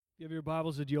You have your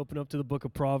Bibles, would you open up to the book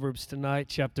of Proverbs tonight,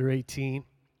 chapter 18.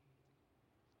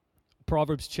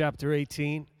 Proverbs chapter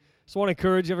 18. So I want to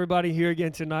encourage everybody here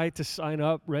again tonight to sign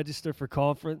up, register for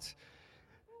conference.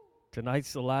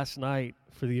 Tonight's the last night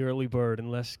for the early bird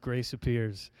unless grace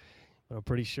appears. I'm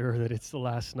pretty sure that it's the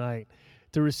last night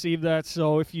to receive that.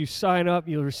 So if you sign up,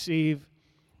 you'll receive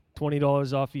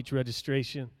 $20 off each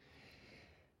registration.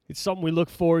 It's something we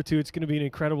look forward to. It's going to be an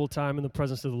incredible time in the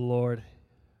presence of the Lord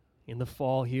in the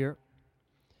fall here.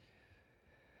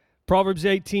 Proverbs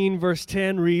 18 verse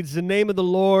 10 reads, "The name of the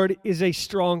Lord is a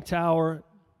strong tower.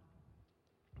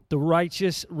 The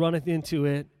righteous runneth into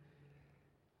it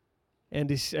and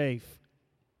is safe."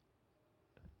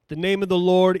 The name of the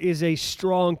Lord is a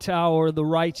strong tower. The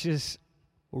righteous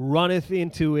runneth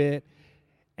into it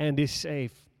and is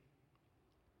safe.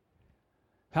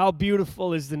 How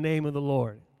beautiful is the name of the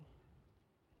Lord.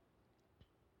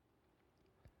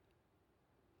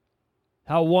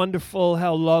 How wonderful,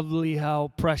 how lovely, how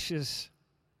precious,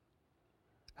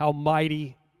 how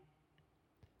mighty,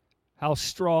 how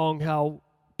strong, how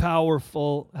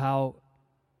powerful, how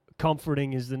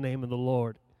comforting is the name of the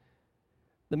Lord.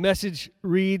 The message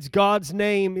reads, God's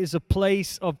name is a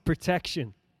place of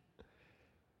protection.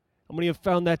 How many have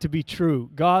found that to be true?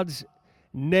 God's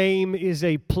name is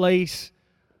a place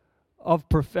of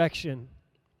perfection,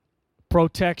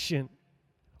 protection.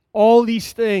 All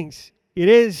these things, it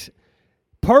is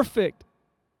perfect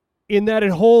in that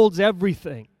it holds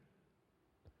everything.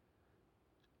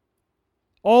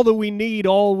 All that we need,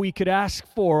 all we could ask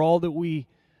for, all that we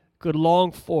could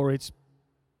long for, it's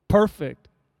perfect.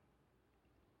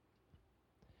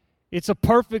 It's a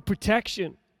perfect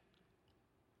protection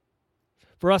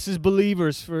for us as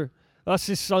believers, for us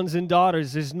as sons and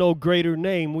daughters. There's no greater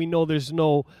name. We know there's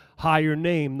no higher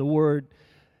name. The Word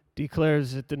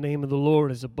declares that the name of the Lord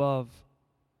is above,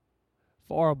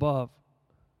 far above.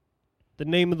 The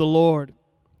name of the Lord.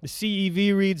 The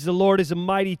CEV reads, "The Lord is a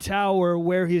mighty tower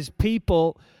where His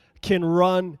people can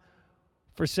run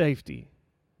for safety."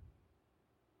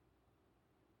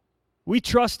 We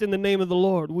trust in the name of the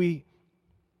Lord. We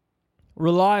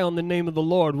rely on the name of the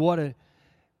Lord. What a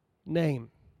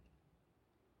name.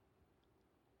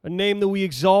 A name that we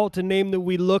exalt, a name that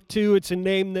we look to. It's a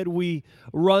name that we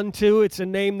run to. It's a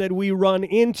name that we run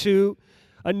into.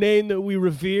 A name that we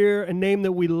revere, a name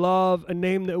that we love, a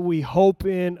name that we hope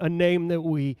in, a name that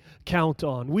we count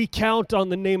on. We count on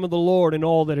the name of the Lord and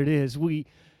all that it is. We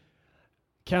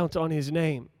count on His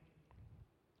name.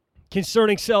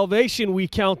 Concerning salvation, we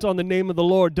count on the name of the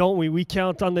Lord, don't we? We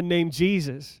count on the name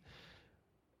Jesus.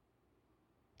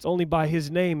 It's only by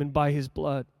His name and by His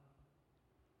blood.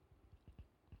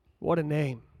 What a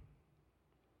name.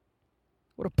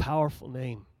 What a powerful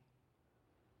name.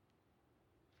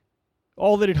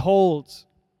 All that it holds,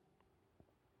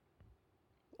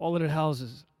 all that it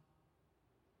houses.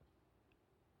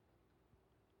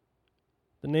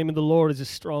 The name of the Lord is a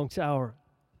strong tower.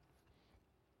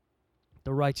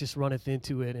 The righteous runneth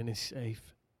into it and is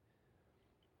safe.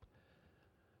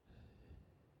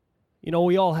 You know,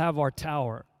 we all have our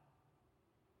tower.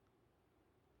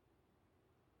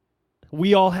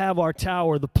 We all have our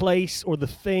tower, the place or the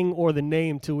thing or the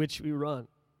name to which we run.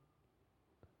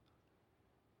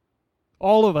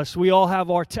 All of us, we all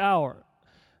have our tower.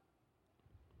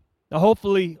 Now,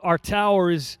 hopefully, our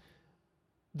tower is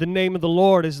the name of the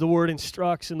Lord, as the Word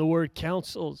instructs and the Word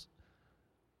counsels.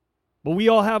 But we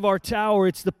all have our tower.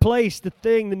 It's the place, the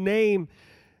thing, the name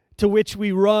to which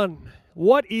we run.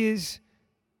 What is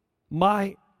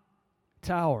my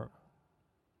tower?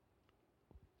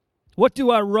 What do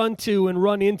I run to and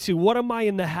run into? What am I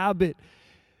in the habit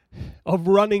of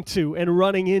running to and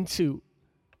running into?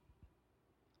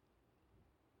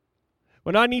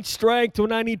 When I need strength,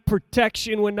 when I need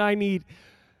protection, when I need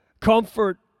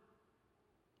comfort,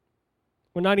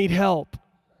 when I need help,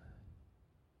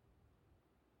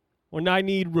 when I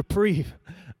need reprieve.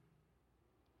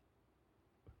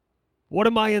 What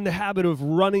am I in the habit of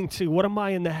running to? What am I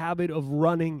in the habit of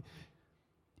running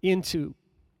into?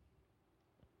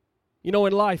 You know,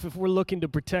 in life, if we're looking to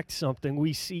protect something,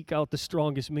 we seek out the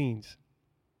strongest means.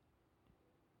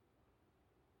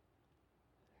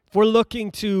 If we're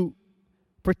looking to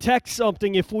protect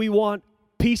something, if we want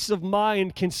peace of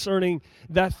mind concerning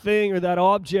that thing or that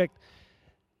object,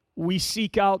 we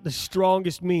seek out the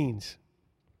strongest means.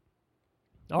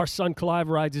 Our son Clive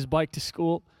rides his bike to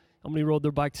school. How many rode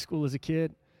their bike to school as a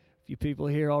kid? A few people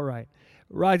here, all right.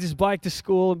 Rides his bike to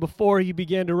school, and before he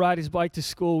began to ride his bike to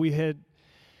school, we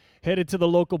headed to the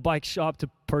local bike shop to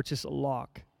purchase a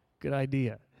lock. Good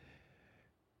idea.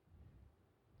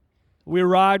 We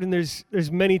arrived, and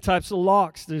there's many types of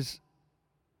locks. There's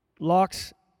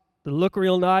locks They look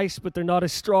real nice, but they're not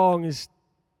as strong as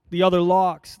the other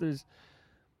locks. There's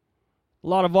a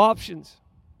lot of options.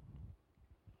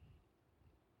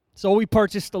 So we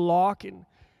purchased a lock, and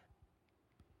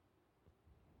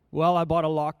well, I bought a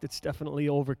lock that's definitely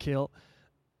overkill.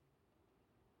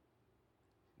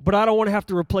 But I don't want to have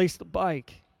to replace the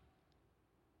bike.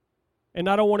 And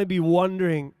I don't want to be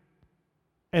wondering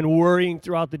and worrying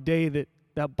throughout the day that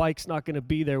that bike's not going to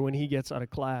be there when he gets out of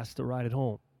class to ride it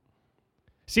home.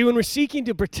 See, when we're seeking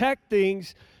to protect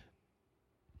things,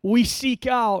 we seek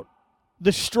out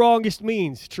the strongest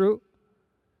means, true?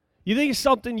 You think it's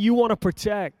something you want to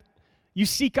protect, you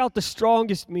seek out the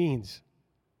strongest means.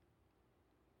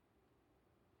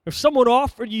 If someone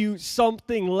offered you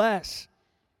something less,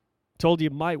 told you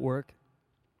it might work,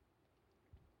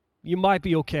 you might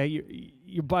be okay,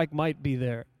 your bike might be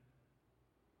there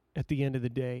at the end of the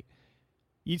day,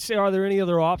 you'd say, are there any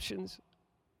other options?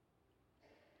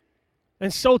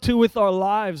 And so too with our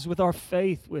lives, with our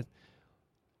faith, with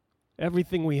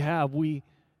everything we have, we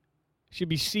should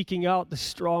be seeking out the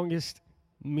strongest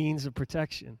means of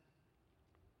protection.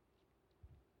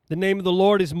 The name of the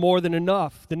Lord is more than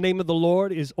enough. The name of the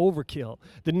Lord is overkill.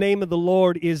 The name of the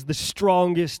Lord is the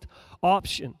strongest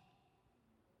option.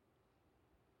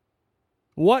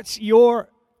 What's your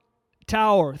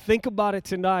tower? Think about it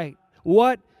tonight.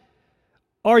 What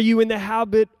are you in the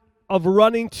habit of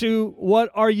running to? What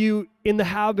are you in the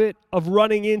habit of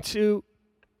running into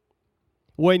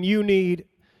when you need,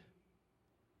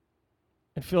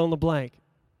 and fill in the blank?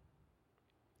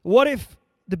 What if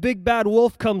the big bad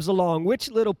wolf comes along? Which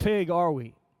little pig are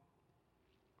we?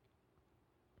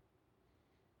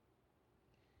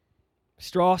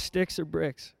 Straw, sticks, or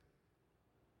bricks?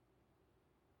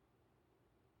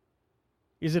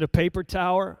 Is it a paper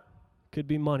tower? Could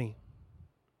be money.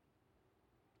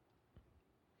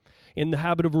 In the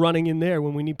habit of running in there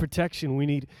when we need protection, we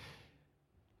need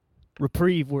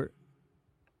reprieve. We're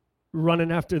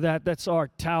running after that. That's our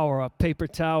tower, a paper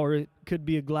tower. It could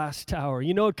be a glass tower.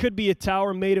 You know, it could be a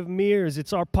tower made of mirrors.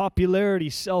 It's our popularity,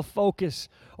 self-focus,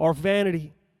 our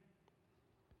vanity.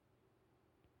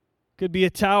 Could be a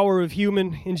tower of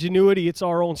human ingenuity. It's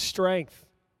our own strength,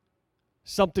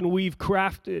 something we've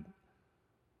crafted,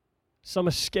 some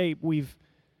escape we've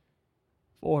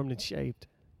formed and shaped.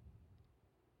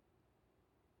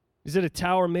 Is it a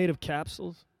tower made of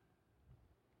capsules,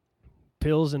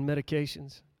 pills, and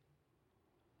medications?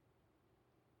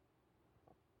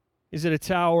 Is it a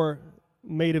tower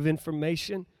made of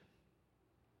information?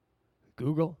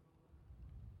 Google.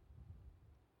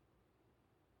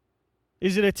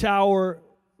 Is it a tower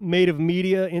made of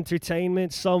media,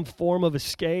 entertainment, some form of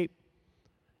escape?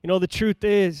 You know, the truth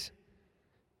is,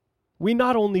 we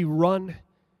not only run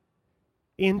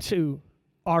into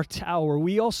our tower,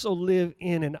 we also live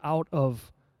in and out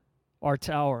of our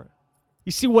tower.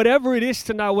 You see, whatever it is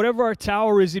tonight, whatever our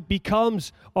tower is, it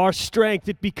becomes our strength.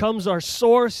 It becomes our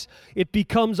source. It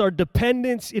becomes our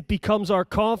dependence. It becomes our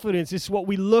confidence. It's what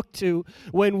we look to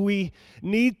when we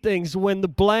need things, when the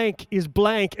blank is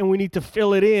blank and we need to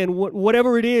fill it in.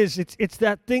 Whatever it is, it's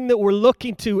that thing that we're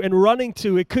looking to and running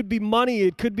to. It could be money.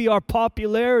 It could be our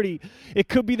popularity. It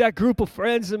could be that group of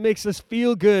friends that makes us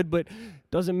feel good, but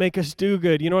doesn't make us do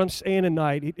good. You know what I'm saying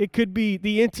tonight? It could be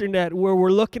the internet where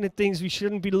we're looking at things we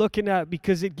shouldn't be looking at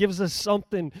because it gives us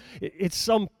something. It's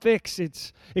some fix.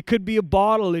 It could be a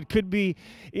bottle. It could be,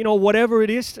 whatever it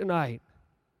is tonight.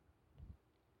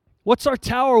 What's our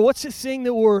tower? What's the thing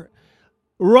that we're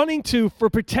running to for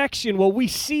protection? What we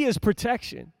see as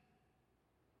protection.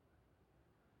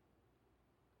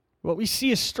 What we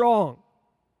see as strong.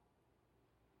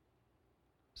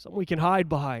 Something we can hide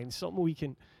behind. Something we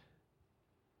can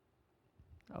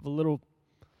have a little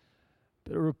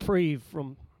bit of reprieve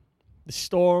from the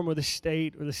storm or the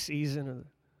state or the season or the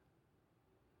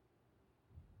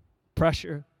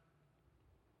pressure.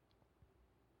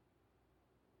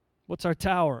 What's our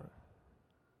tower?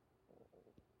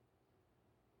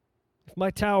 If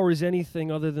my tower is anything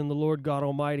other than the Lord God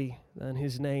Almighty, then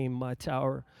His name, my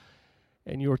tower,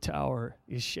 and your tower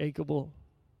is shakeable,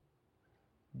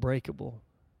 breakable,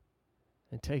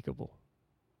 and takeable.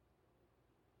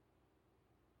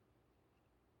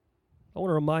 I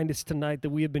want to remind us tonight that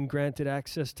we have been granted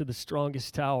access to the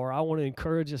strongest tower. I want to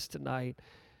encourage us tonight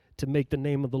to make the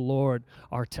name of the Lord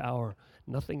our tower.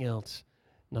 Nothing else,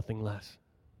 nothing less.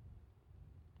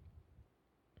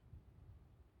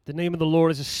 The name of the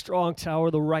Lord is a strong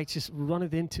tower. The righteous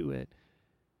runneth into it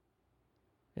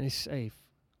and is safe.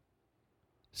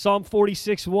 Psalm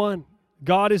 46:1.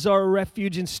 God is our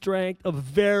refuge and strength, a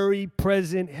very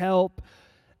present help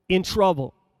in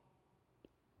trouble.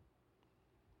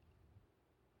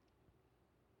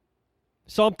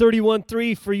 Psalm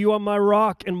 31:3, for you are my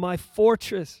rock and my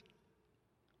fortress.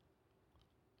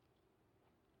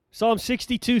 Psalm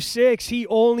 62:6, he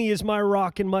only is my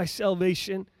rock and my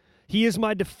salvation. He is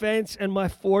my defense and my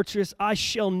fortress. I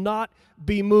shall not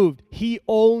be moved. He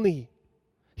only,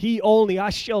 I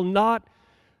shall not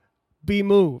be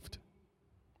moved.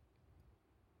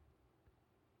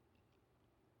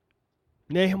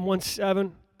 Nahum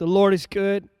 1:7, the Lord is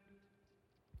good,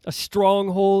 a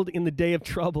stronghold in the day of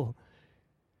trouble.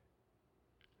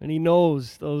 And he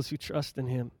knows those who trust in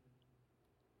him.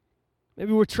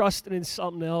 Maybe we're trusting in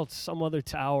something else, some other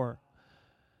tower.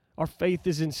 Our faith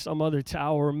is in some other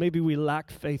tower. Maybe we lack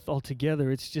faith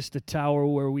altogether. It's just a tower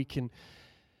where we can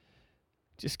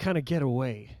just kind of get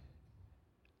away,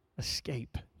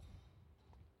 escape.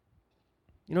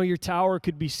 You know, your tower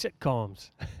could be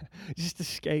sitcoms. Just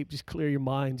escape, just clear your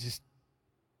mind, just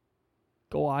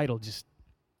go idle, just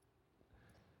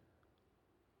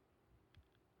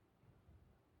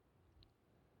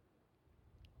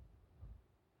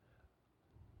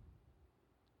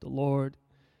the Lord,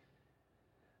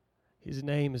 his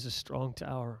name is a strong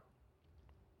tower.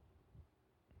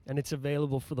 And it's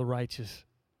available for the righteous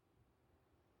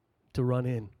to run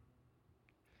in,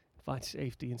 find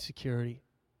safety and security.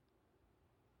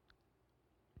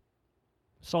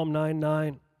 Psalm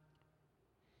 9:9.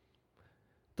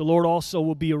 The Lord also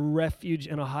will be a refuge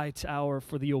and a high tower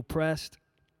for the oppressed,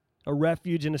 a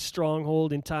refuge and a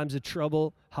stronghold in times of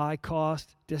trouble, high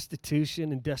cost,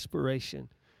 destitution, and desperation.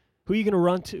 Who are you going to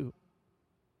run to?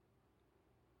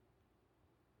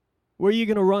 Where are you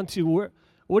going to run to?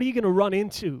 What are you going to run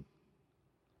into?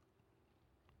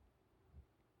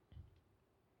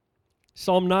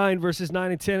 Psalm 9, verses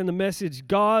 9 and 10 in the Message.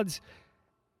 God's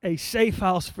a safe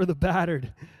house for the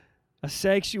battered, a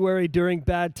sanctuary during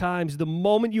bad times. The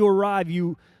moment you arrive,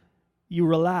 you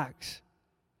relax.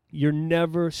 You're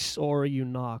never sorry you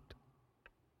knocked.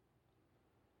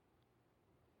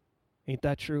 Ain't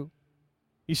that true?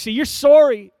 You see, you're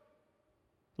sorry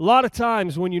a lot of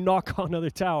times when you knock on other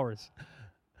towers.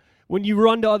 When you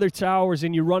run to other towers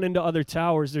and you run into other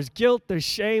towers, there's guilt, there's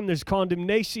shame, there's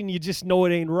condemnation. You just know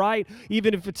it ain't right.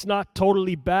 Even if it's not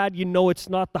totally bad, you know it's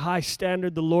not the high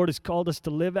standard the Lord has called us to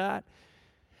live at.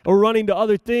 Or running to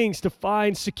other things to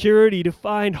find security, to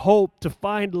find hope, to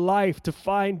find life, to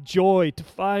find joy, to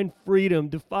find freedom,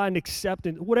 to find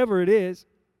acceptance, whatever it is.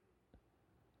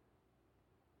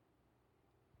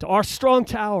 To our strong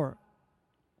tower.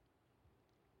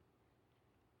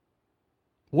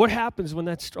 What happens when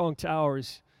that strong tower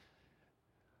is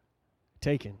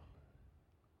taken?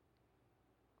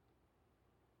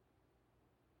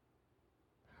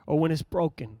 Or when it's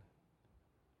broken?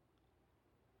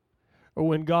 Or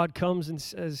when God comes and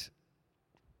says,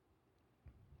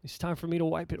 it's time for me to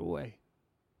wipe it away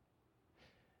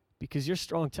because your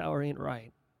strong tower ain't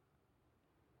right.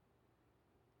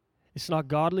 It's not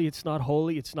godly, it's not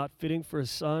holy, it's not fitting for a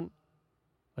son,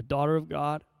 a daughter of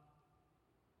God.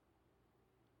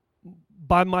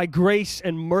 By my grace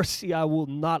and mercy, I will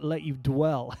not let you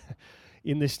dwell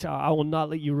in this tower. I will not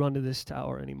let you run to this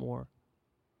tower anymore.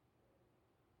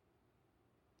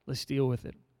 Let's deal with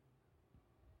it.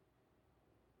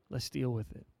 Let's deal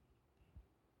with it.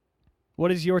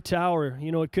 What is your tower?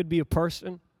 You know, it could be a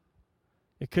person.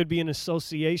 It could be an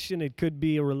association. It could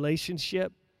be a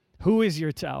relationship. Who is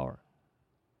your tower?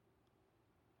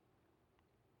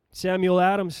 Samuel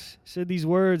Adams said these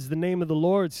words, the name of the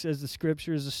Lord, says the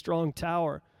Scripture, is a strong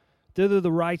tower. Thither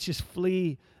the righteous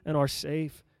flee and are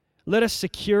safe. Let us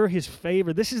secure his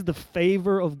favor. This is the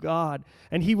favor of God,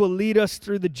 and he will lead us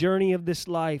through the journey of this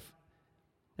life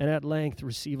and at length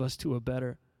receive us to a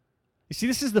better. You see,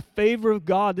 this is the favor of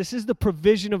God. This is the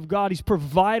provision of God. He's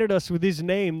provided us with his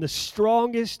name, the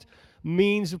strongest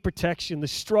means of protection, the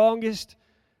strongest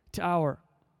tower.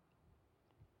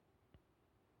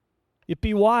 It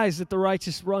be wise that the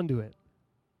righteous run to it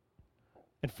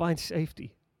and find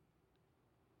safety.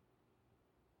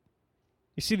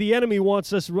 You see, the enemy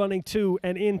wants us running to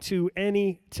and into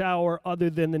any tower other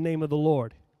than the name of the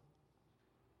Lord.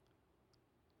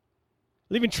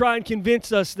 He'll even try and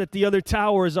convince us that the other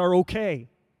towers are okay,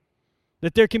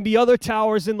 that there can be other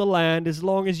towers in the land as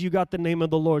long as you got the name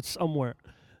of the Lord somewhere.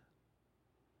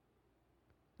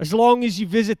 As long as you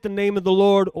visit the name of the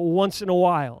Lord once in a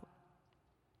while.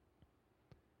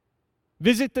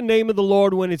 Visit the name of the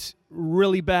Lord when it's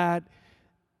really bad.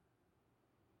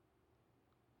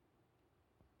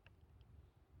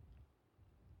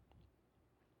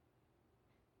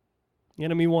 The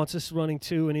enemy wants us running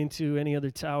to and into any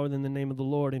other tower than the name of the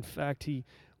Lord. In fact, he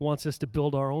wants us to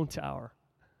build our own tower.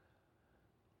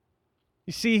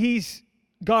 You see, he's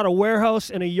got a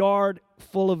warehouse and a yard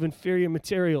full of inferior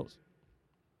materials.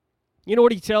 You know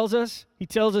what he tells us? He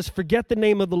tells us, forget the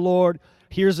name of the Lord.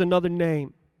 Here's another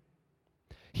name.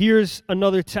 Here's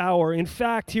another tower. In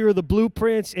fact, here are the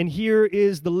blueprints, and here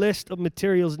is the list of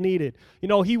materials needed. You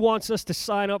know, he wants us to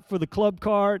sign up for the club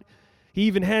card. He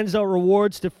even hands out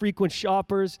rewards to frequent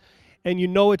shoppers. And you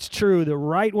know it's true that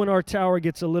right when our tower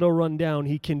gets a little run down,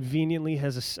 he conveniently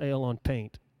has a sale on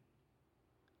paint.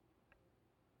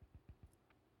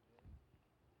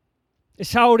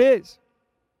 It's how it is.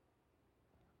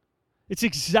 It's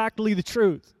exactly the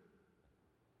truth.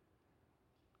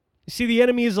 You see, the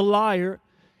enemy is a liar,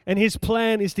 and his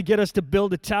plan is to get us to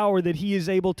build a tower that he is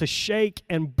able to shake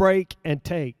and break and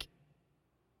take.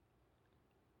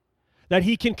 That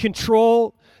he can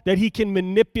control, that he can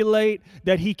manipulate,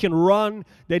 that he can run,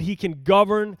 that he can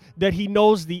govern, that he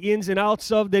knows the ins and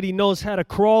outs of, that he knows how to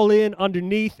crawl in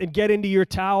underneath and get into your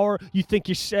tower. You think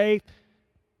you're safe.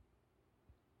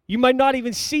 You might not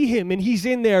even see him, and he's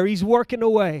in there. He's working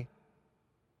away.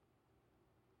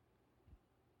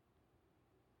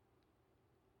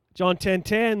 John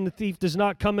 10:10, the thief does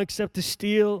not come except to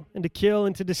steal and to kill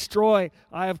and to destroy.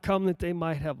 I have come that they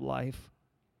might have life,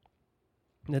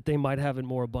 and that they might have it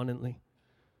more abundantly.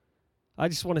 I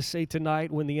just want to say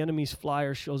tonight, when the enemy's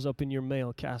flyer shows up in your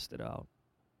mail, cast it out.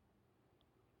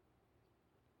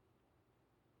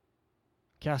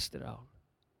 Cast it out.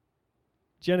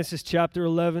 Genesis chapter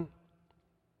 11,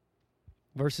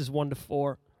 verses 1 to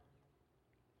 4.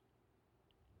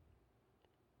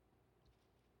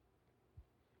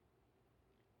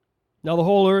 Now the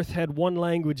whole earth had one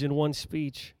language and one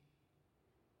speech.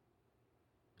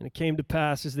 And it came to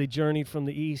pass as they journeyed from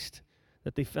the east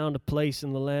that they found a place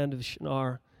in the land of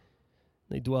Shinar.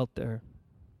 They dwelt there.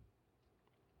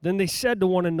 Then they said to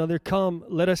one another, come,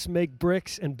 let us make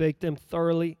bricks and bake them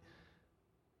thoroughly.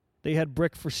 They had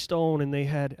brick for stone, and they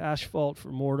had asphalt for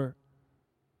mortar.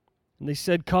 And they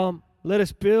said, come, let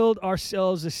us build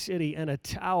ourselves a city and a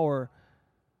tower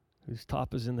whose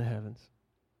top is in the heavens.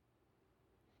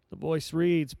 The voice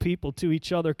reads, people to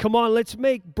each other, come on, let's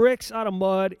make bricks out of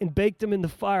mud and bake them in the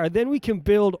fire. Then we can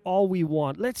build all we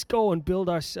want. Let's go and build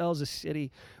ourselves a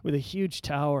city with a huge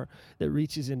tower that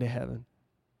reaches into heaven.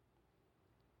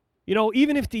 You know,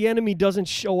 even if the enemy doesn't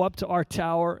show up to our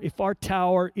tower, if our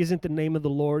tower isn't the name of the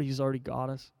Lord, he's already got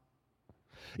us.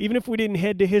 Even if we didn't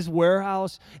head to his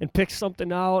warehouse and pick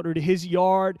something out, or to his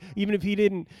yard, even if he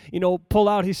didn't, pull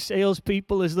out his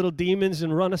salespeople, his little demons,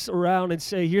 and run us around and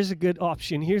say, here's a good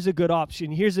option, here's a good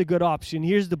option, here's a good option,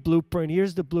 here's the blueprint,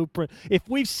 here's the blueprint. If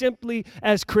we've simply,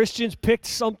 as Christians, picked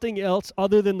something else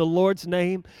other than the Lord's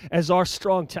name as our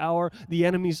strong tower, the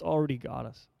enemy's already got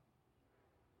us.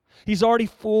 He's already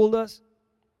fooled us.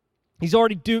 He's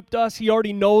already duped us. He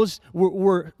already knows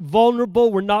we're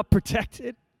vulnerable, we're not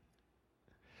protected.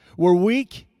 We're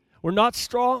weak. We're not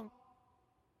strong.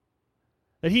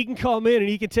 That he can come in and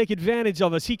he can take advantage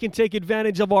of us. He can take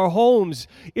advantage of our homes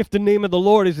if the name of the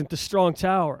Lord isn't the strong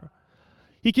tower.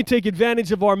 He can take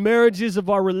advantage of our marriages, of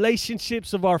our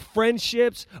relationships, of our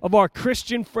friendships, of our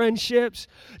Christian friendships.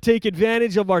 Take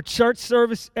advantage of our church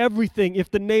service, everything,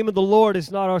 if the name of the Lord is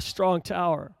not our strong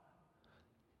tower.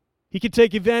 He can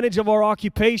take advantage of our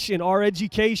occupation, our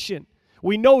education.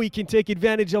 We know he can take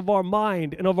advantage of our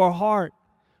mind and of our heart,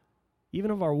 even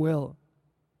of our will,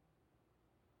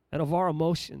 and of our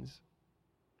emotions,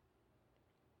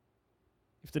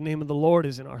 if the name of the Lord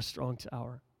is in our strong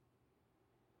tower.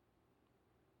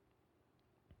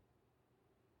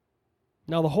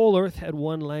 Now the whole earth had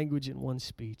one language and one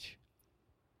speech.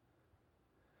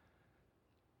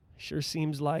 Sure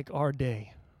seems like our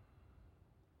day.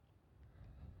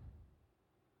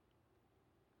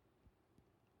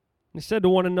 They said to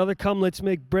one another, come, let's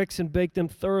make bricks and bake them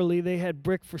thoroughly. They had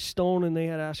brick for stone, and they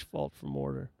had asphalt for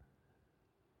mortar.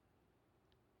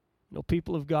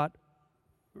 People have got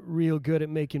real good at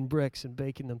making bricks and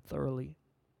baking them thoroughly.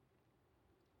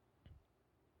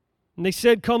 And they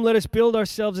said, come, let us build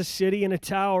ourselves a city and a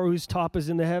tower whose top is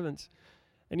in the heavens.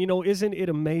 And isn't it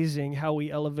amazing how we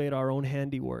elevate our own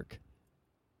handiwork?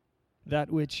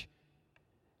 That which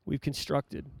we've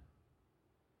constructed,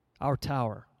 our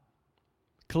tower,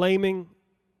 claiming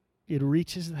it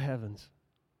reaches the heavens.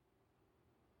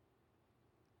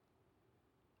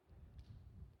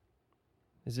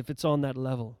 As if it's on that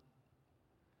level,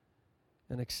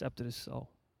 and accept it as so.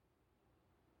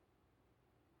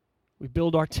 We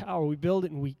build our tower, we build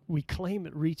it, and we claim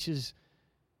it reaches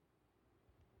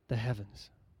the heavens.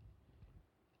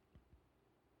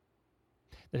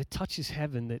 That it touches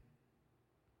heaven, that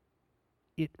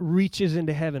it reaches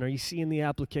into heaven. Are you seeing the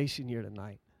application here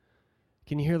tonight?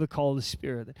 Can you hear the call of the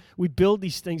Spirit? We build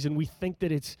these things and we think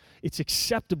that it's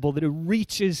acceptable, that it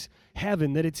reaches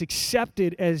heaven, that it's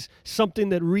accepted as something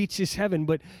that reaches heaven.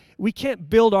 But we can't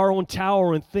build our own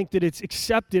tower and think that it's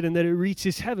accepted and that it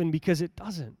reaches heaven, because it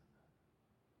doesn't.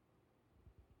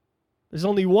 There's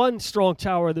only one strong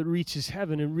tower that reaches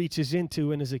heaven and reaches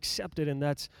into and is accepted, and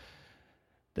that's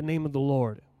the name of the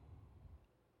Lord.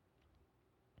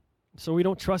 So we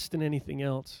don't trust in anything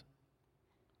else.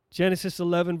 Genesis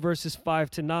 11, verses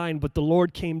 5-9, but the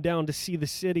Lord came down to see the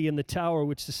city and the tower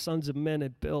which the sons of men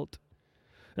had built.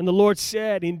 And the Lord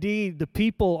said, indeed, the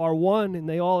people are one, and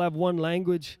they all have one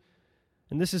language.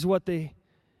 And this is what they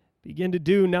begin to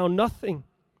do. Now nothing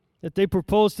that they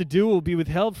propose to do will be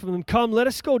withheld from them. Come, let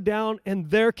us go down and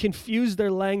there confuse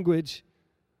their language,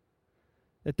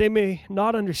 that they may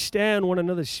not understand one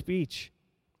another's speech.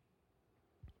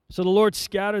 So the Lord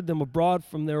scattered them abroad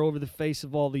from there over the face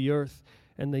of all the earth,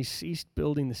 and they ceased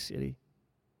building the city.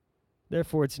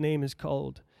 Therefore its name is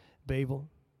called Babel,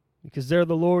 because there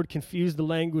the Lord confused the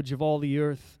language of all the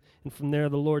earth, and from there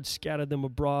the Lord scattered them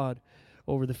abroad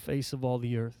over the face of all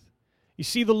the earth. You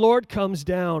see, the Lord comes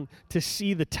down to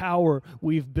see the tower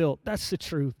we've built. That's the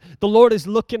truth. The Lord is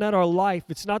looking at our life.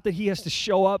 It's not that He has to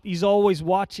show up. He's always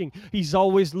watching. He's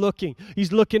always looking.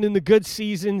 He's looking in the good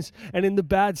seasons and in the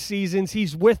bad seasons.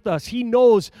 He's with us. He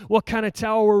knows what kind of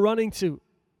tower we're running to.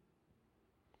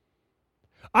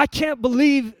 I can't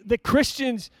believe that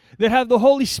Christians that have the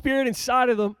Holy Spirit inside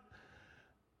of them,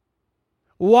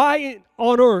 why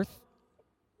on earth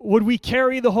would we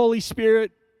carry the Holy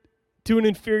Spirit to an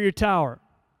inferior tower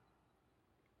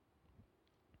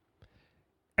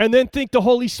and then think the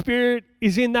Holy Spirit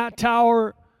is in that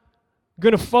tower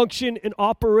going to function and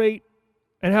operate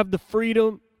and have the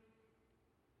freedom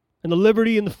and the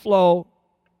liberty and the flow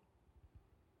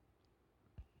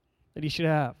that He should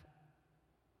have?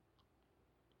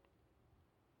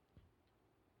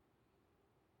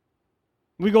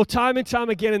 We go time and time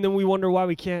again, and then we wonder why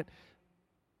we can't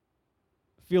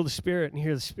feel the Spirit and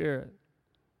hear the Spirit.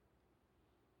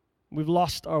 We've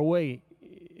lost our way.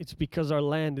 It's because our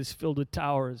land is filled with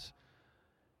towers.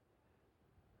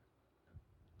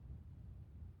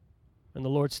 And the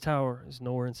Lord's tower is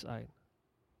nowhere in sight.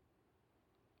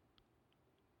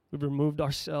 We've removed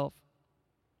ourselves.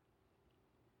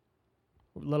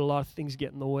 We've let a lot of things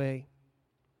get in the way.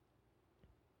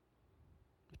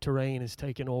 The terrain is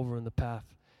taken over in the path.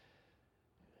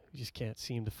 We just can't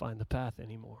seem to find the path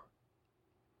anymore.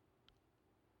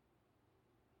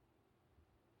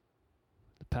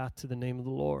 Path to the name of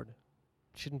the Lord.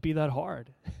 It shouldn't be that hard.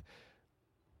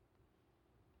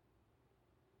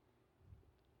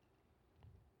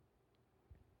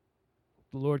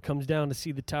 The Lord comes down to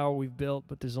see the tower we've built,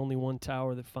 but there's only one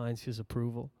tower that finds His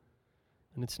approval.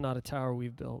 And it's not a tower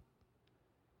we've built.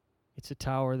 It's a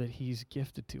tower that He's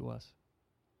gifted to us.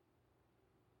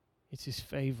 It's His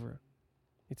favor.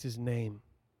 It's His name.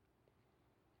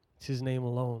 It's His name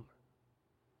alone.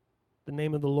 The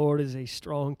name of the Lord is a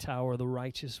strong tower. The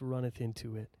righteous runneth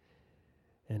into it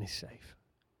and is safe.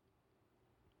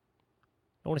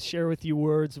 I want to share with you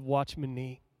words of Watchman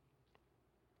Nee,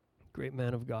 great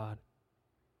man of God.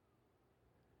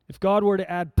 If God were to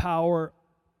add power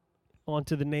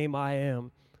onto the name I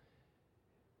Am,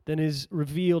 then His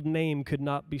revealed name could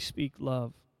not bespeak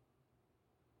love.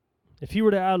 If He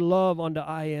were to add love onto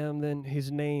I Am, then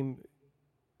His name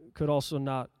could also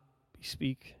not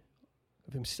bespeak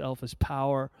of Himself as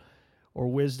power or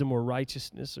wisdom or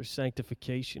righteousness or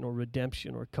sanctification or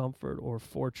redemption or comfort or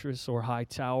fortress or high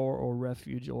tower or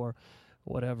refuge or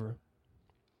whatever.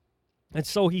 And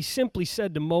so He simply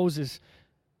said to Moses,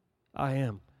 I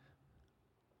am.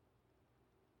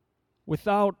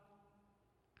 Without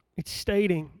it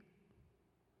stating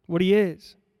what He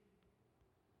is.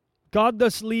 God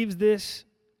thus leaves this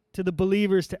to the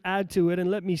believers to add to it, and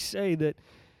let me say that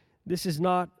this is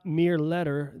not mere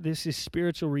letter. This is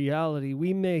spiritual reality.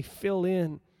 We may fill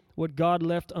in what God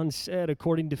left unsaid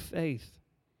according to faith.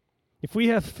 If we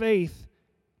have faith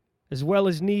as well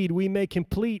as need, we may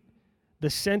complete the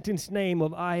sentence name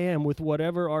of I Am with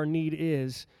whatever our need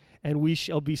is, and we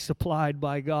shall be supplied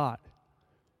by God.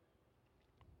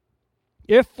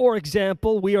 If, for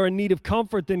example, we are in need of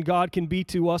comfort, then God can be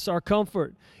to us our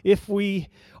comfort. If we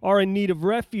are in need of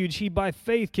refuge, He by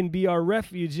faith can be our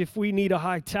refuge. If we need a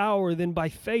high tower, then by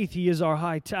faith He is our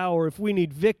high tower. If we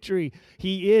need victory,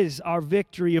 He is our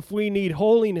victory. If we need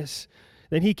holiness,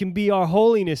 then He can be our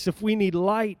holiness. If we need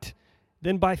light,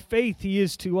 then by faith He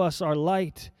is to us our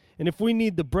light. And if we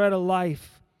need the bread of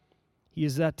life, He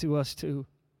is that to us too.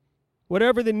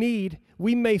 Whatever the need,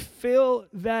 we may fill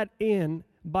that in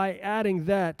by adding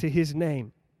that to His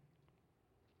name.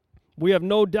 We have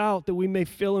no doubt that we may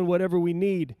fill in whatever we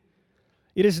need.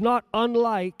 It is not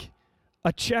unlike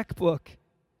a checkbook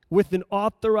with an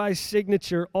authorized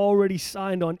signature already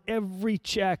signed on every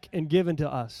check and given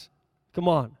to us. Come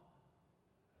on.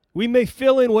 We may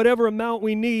fill in whatever amount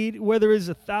we need, whether it's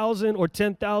 $1,000 or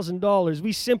 $10,000.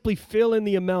 We simply fill in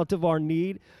the amount of our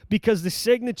need because the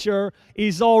signature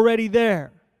is already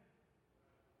there.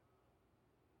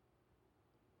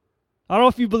 I don't know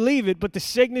if you believe it, but the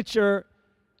signature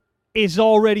is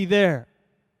already there.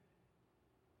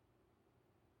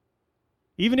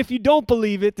 Even if you don't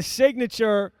believe it, the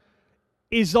signature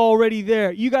is already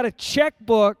there. You got a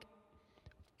checkbook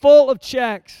full of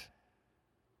checks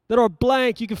that are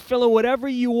blank. You can fill in whatever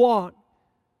you want.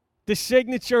 The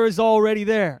signature is already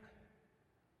there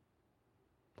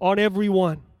on every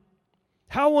one.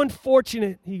 How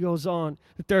unfortunate, he goes on,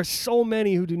 that there are so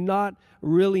many who do not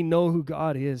really know who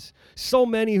God is. So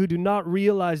many who do not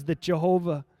realize that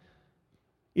Jehovah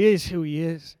is who he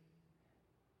is.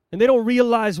 And they don't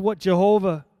realize what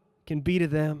Jehovah can be to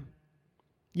them.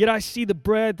 Yet I see the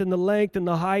breadth and the length and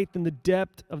the height and the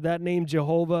depth of that name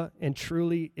Jehovah, and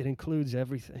truly it includes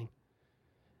everything.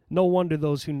 No wonder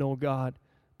those who know God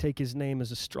take his name as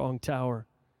a strong tower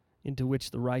into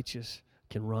which the righteous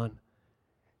can run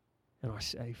and are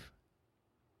safe.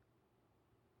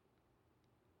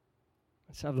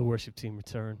 Let's have the worship team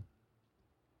return.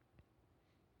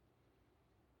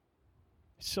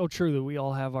 It's so true that we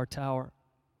all have our tower,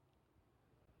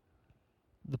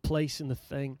 the place and the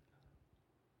thing,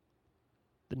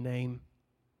 the name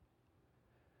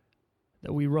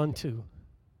that we run to.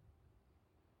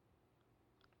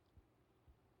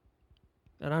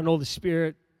 And I know the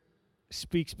Spirit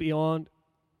speaks beyond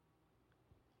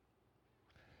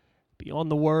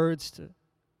the words to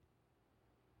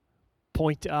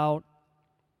point out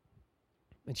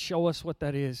and show us what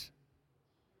that is.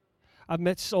 I've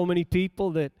met so many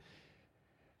people that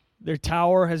their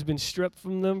tower has been stripped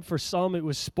from them. For some, it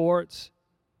was sports.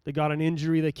 They got an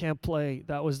injury, they can't play.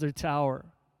 That was their tower.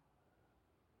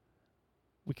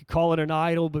 We could call it an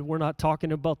idol, but we're not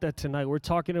talking about that tonight. We're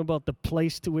talking about the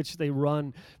place to which they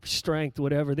run for strength,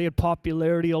 whatever. They had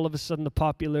popularity. All of a sudden, the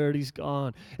popularity's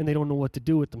gone, and they don't know what to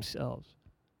do with themselves.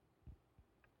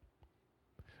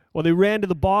 Well, they ran to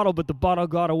the bottle, but the bottle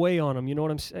got away on them. You know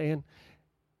what I'm saying?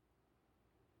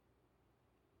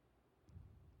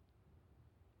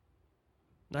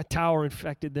 That tower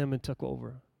infected them and took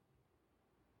over.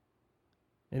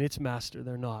 And its master,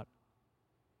 they're not.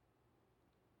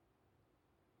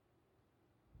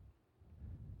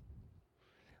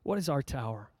 What is our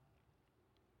tower?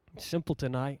 It's simple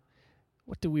tonight.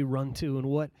 What do we run to and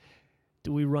what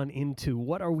do we run into?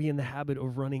 What are we in the habit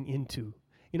of running into?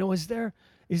 You know, is there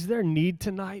need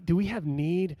tonight? Do we have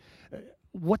need?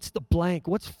 What's the blank?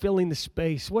 What's filling the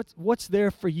space? What's there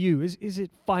for you? Is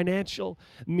it financial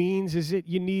means? Is it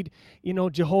you need,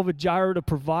 Jehovah Jireh to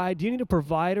provide? Do you need a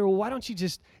provider? Well, why don't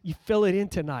you fill it in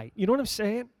tonight? You know what I'm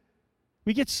saying?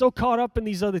 We get so caught up in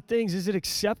these other things. Is it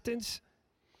acceptance?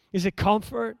 Is it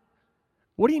comfort?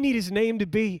 What do you need his name to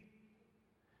be?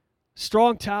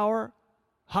 Strong tower,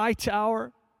 high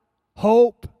tower,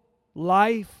 hope,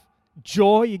 life,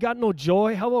 joy. You got no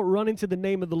joy? How about run into the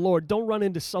name of the Lord? Don't run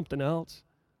into something else.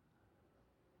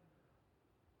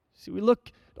 See, we look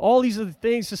at all these other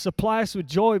things to supply us with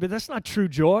joy, but that's not true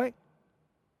joy.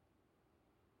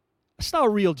 That's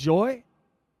not real joy.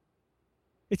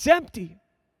 It's empty.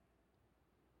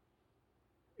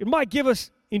 It might give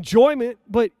us enjoyment,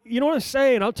 but you know what I'm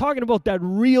saying? I'm talking about that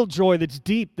real joy that's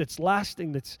deep, that's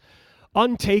lasting, that's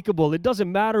untakeable. It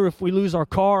doesn't matter if we lose our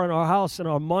car and our house and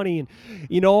our money and,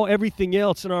 everything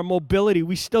else and our mobility.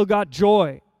 We still got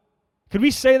joy. Could we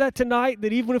say that tonight?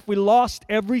 That even if we lost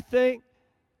everything,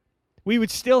 we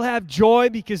would still have joy,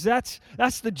 because that's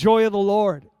the joy of the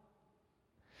Lord.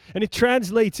 And it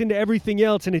translates into everything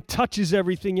else, and it touches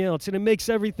everything else, and it makes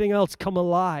everything else come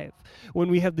alive when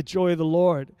we have the joy of the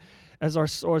Lord as our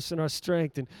source and our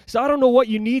strength. And so I don't know what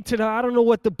you need tonight. I don't know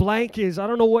what the blank is. I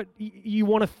don't know what you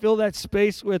want to fill that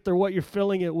space with or what you're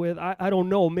filling it with. I don't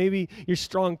know. Maybe your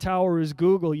strong tower is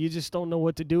Google. You just don't know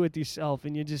what to do with yourself,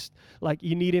 and you just,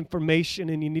 you need information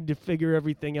and you need to figure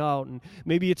everything out. And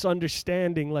maybe it's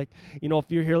understanding. If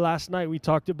you're here last night, we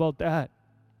talked about that.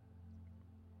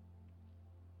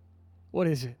 What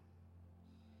is it?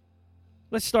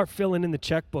 Let's start filling in the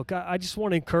checkbook. I just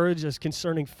want to encourage us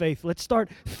concerning faith. Let's start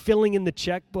filling in the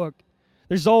checkbook.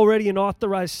 There's already an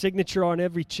authorized signature on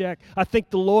every check. I think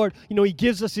the Lord, he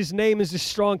gives us his name as his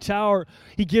strong tower.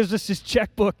 He gives us his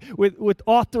checkbook with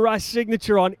authorized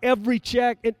signature on every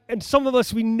check. And some of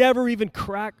us, we never even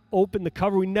crack open the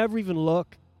cover. We never even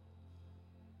look.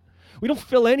 We don't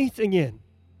fill anything in.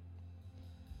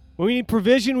 When we need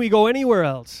provision, we go anywhere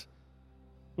else.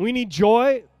 When we need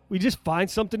joy, we just find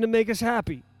something to make us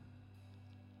happy.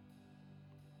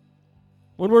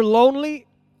 When we're lonely,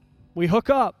 we hook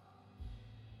up.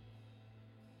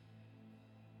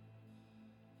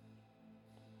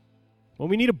 When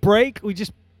we need a break, we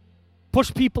just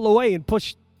push people away and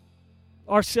push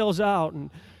ourselves out and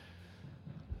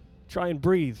try and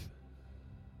breathe.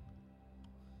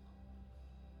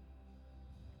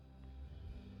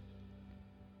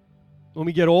 When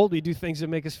we get old, we do things that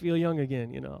make us feel young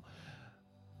again,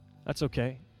 That's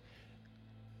okay.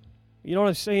 You know what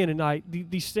I'm saying tonight?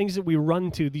 These things that we run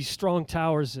to, these strong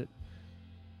towers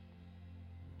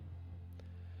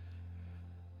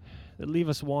that leave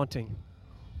us wanting,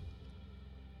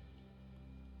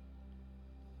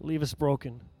 leave us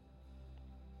broken.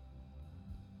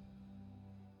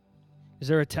 Is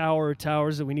there a tower or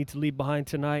towers that we need to leave behind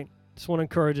tonight? Just want to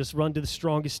encourage us, run to the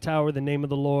strongest tower, the name of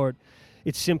the Lord.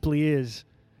 It simply is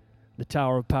the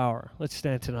Tower of Power. Let's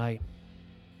stand tonight.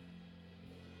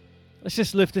 Let's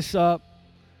just lift this up.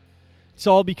 It's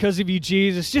all because of you,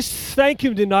 Jesus. Just thank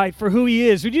him tonight for who he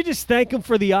is. Would you just thank him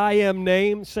for the I am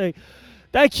name? Say,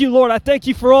 thank you, Lord. I thank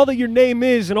you for all that your name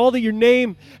is and all that your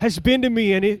name has been to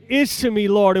me and it is to me,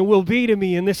 Lord, and will be to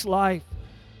me in this life.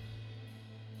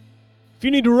 If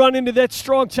you need to run into that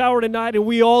strong tower tonight, and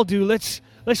we all do, let's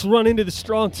run into the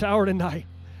strong tower tonight.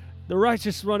 The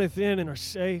righteous runneth in and are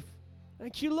safe.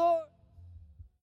 Thank you, Lord.